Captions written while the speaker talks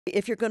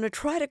If you're going to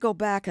try to go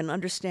back and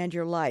understand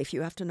your life,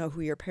 you have to know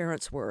who your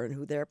parents were and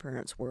who their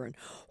parents were and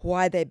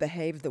why they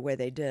behaved the way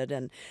they did.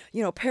 And,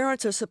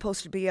 parents are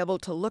supposed to be able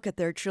to look at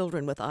their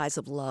children with eyes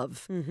of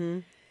love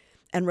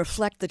and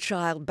reflect the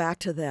child back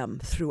to them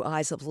through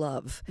eyes of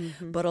love.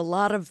 But a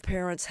lot of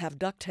parents have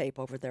duct tape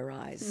over their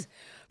eyes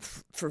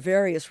for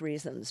various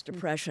reasons,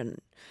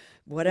 depression,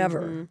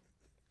 whatever,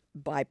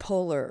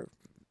 bipolar,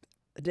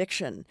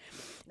 addiction.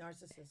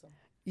 Narcissism.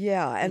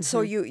 Yeah, and so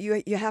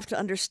you have to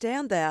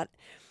understand that,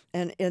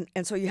 and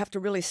so you have to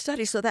really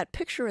study. So that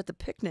picture at the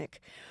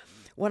picnic,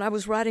 when I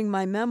was writing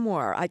my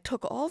memoir, I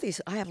took all these.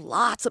 I have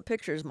lots of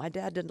pictures. My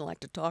dad didn't like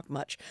to talk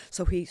much,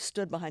 so he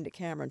stood behind a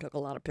camera and took a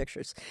lot of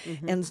pictures.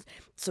 And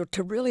so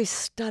to really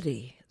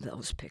study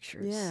those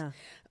pictures,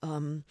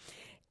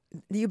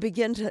 you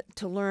begin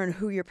to learn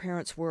who your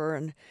parents were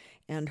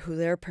and who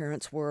their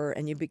parents were,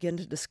 and you begin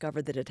to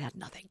discover that it had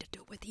nothing to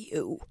do with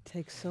you. It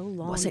takes so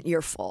long. It wasn't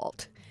your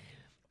fault.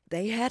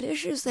 They had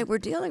issues they were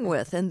dealing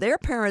with, and their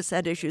parents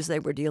had issues they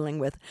were dealing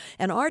with.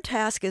 And our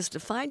task is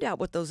to find out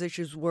what those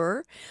issues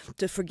were,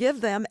 to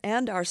forgive them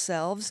and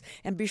ourselves,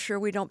 and be sure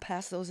we don't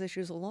pass those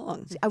issues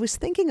along. I was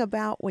thinking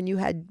about when you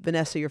had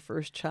Vanessa, your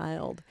first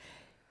child,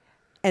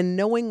 and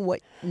knowing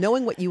what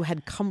you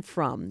had come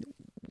from.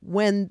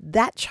 When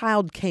that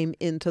child came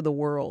into the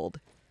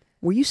world,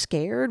 were you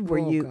scared? Were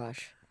you?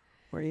 Gosh.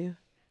 Were you?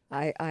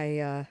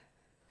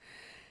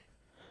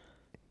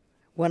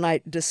 When I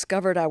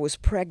discovered I was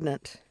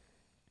pregnant,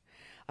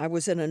 I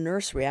was in a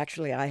nursery.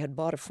 Actually, I had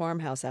bought a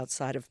farmhouse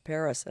outside of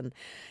Paris,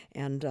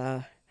 and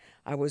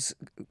I was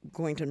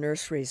going to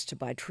nurseries to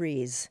buy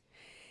trees,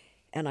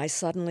 and I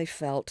suddenly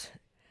felt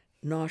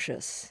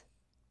nauseous,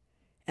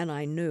 and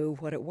I knew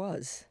what it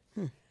was.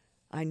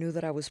 I knew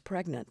that I was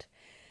pregnant,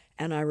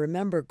 and I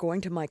remember going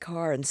to my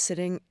car and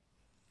sitting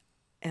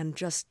and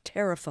just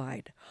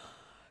terrified,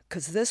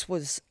 because this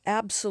was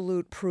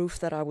absolute proof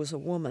that I was a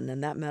woman,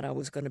 and that meant I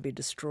was going to be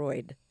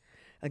destroyed.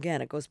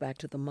 Again, it goes back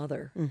to the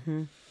mother.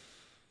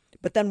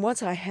 But then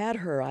once I had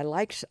her, I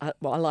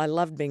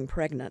loved being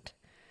pregnant.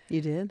 You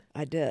did?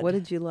 I did. What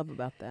did you love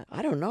about that?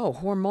 I don't know,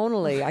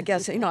 hormonally, I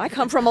guess. I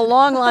come from a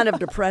long line of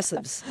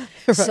depressives.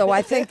 So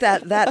I think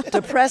that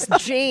depressed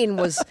gene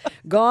was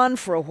gone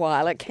for a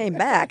while. It came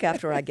back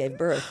after I gave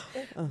birth.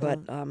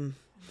 But,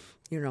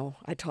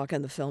 I talk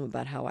in the film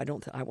about how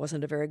I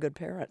wasn't a very good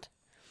parent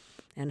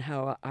and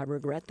how I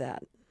regret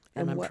that.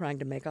 And I'm trying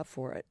to make up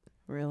for it.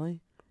 Really?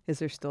 Is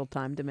there still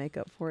time to make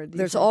up for it?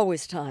 There's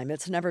always time.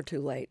 It's never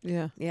too late.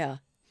 Yeah. Yeah.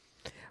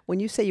 When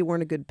you say you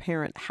weren't a good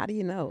parent, how do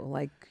you know?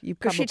 Like you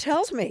Because she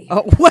tells me.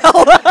 Oh,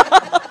 well.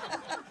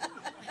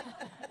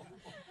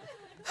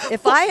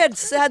 If I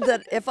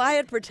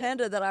had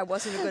pretended that I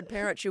wasn't a good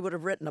parent, she would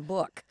have written a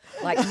book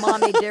like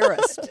Mommy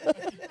Dearest.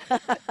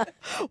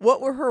 What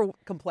were her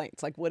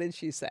complaints? Like, what did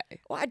she say?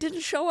 Well, I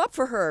didn't show up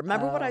for her.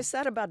 Remember what I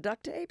said about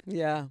duct tape?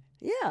 Yeah.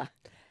 Yeah.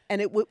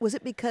 And was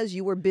it because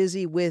you were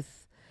busy with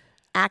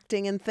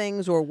acting and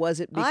things, or was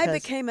it because... I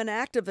became an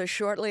activist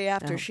shortly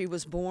after she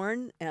was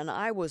born, and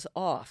I was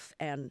off,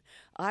 and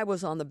I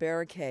was on the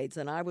barricades,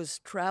 and I was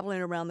traveling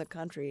around the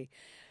country,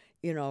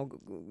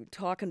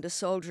 talking to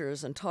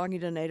soldiers and talking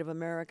to Native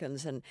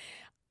Americans, and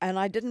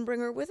I didn't bring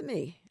her with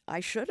me. I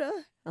should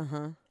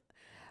have.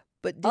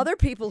 But other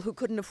people who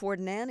couldn't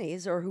afford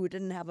nannies or who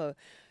didn't have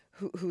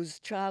whose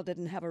child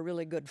didn't have a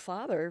really good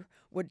father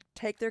would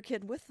take their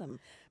kid with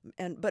them.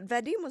 But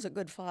Vadim was a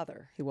good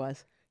father. He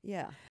was.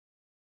 Yeah.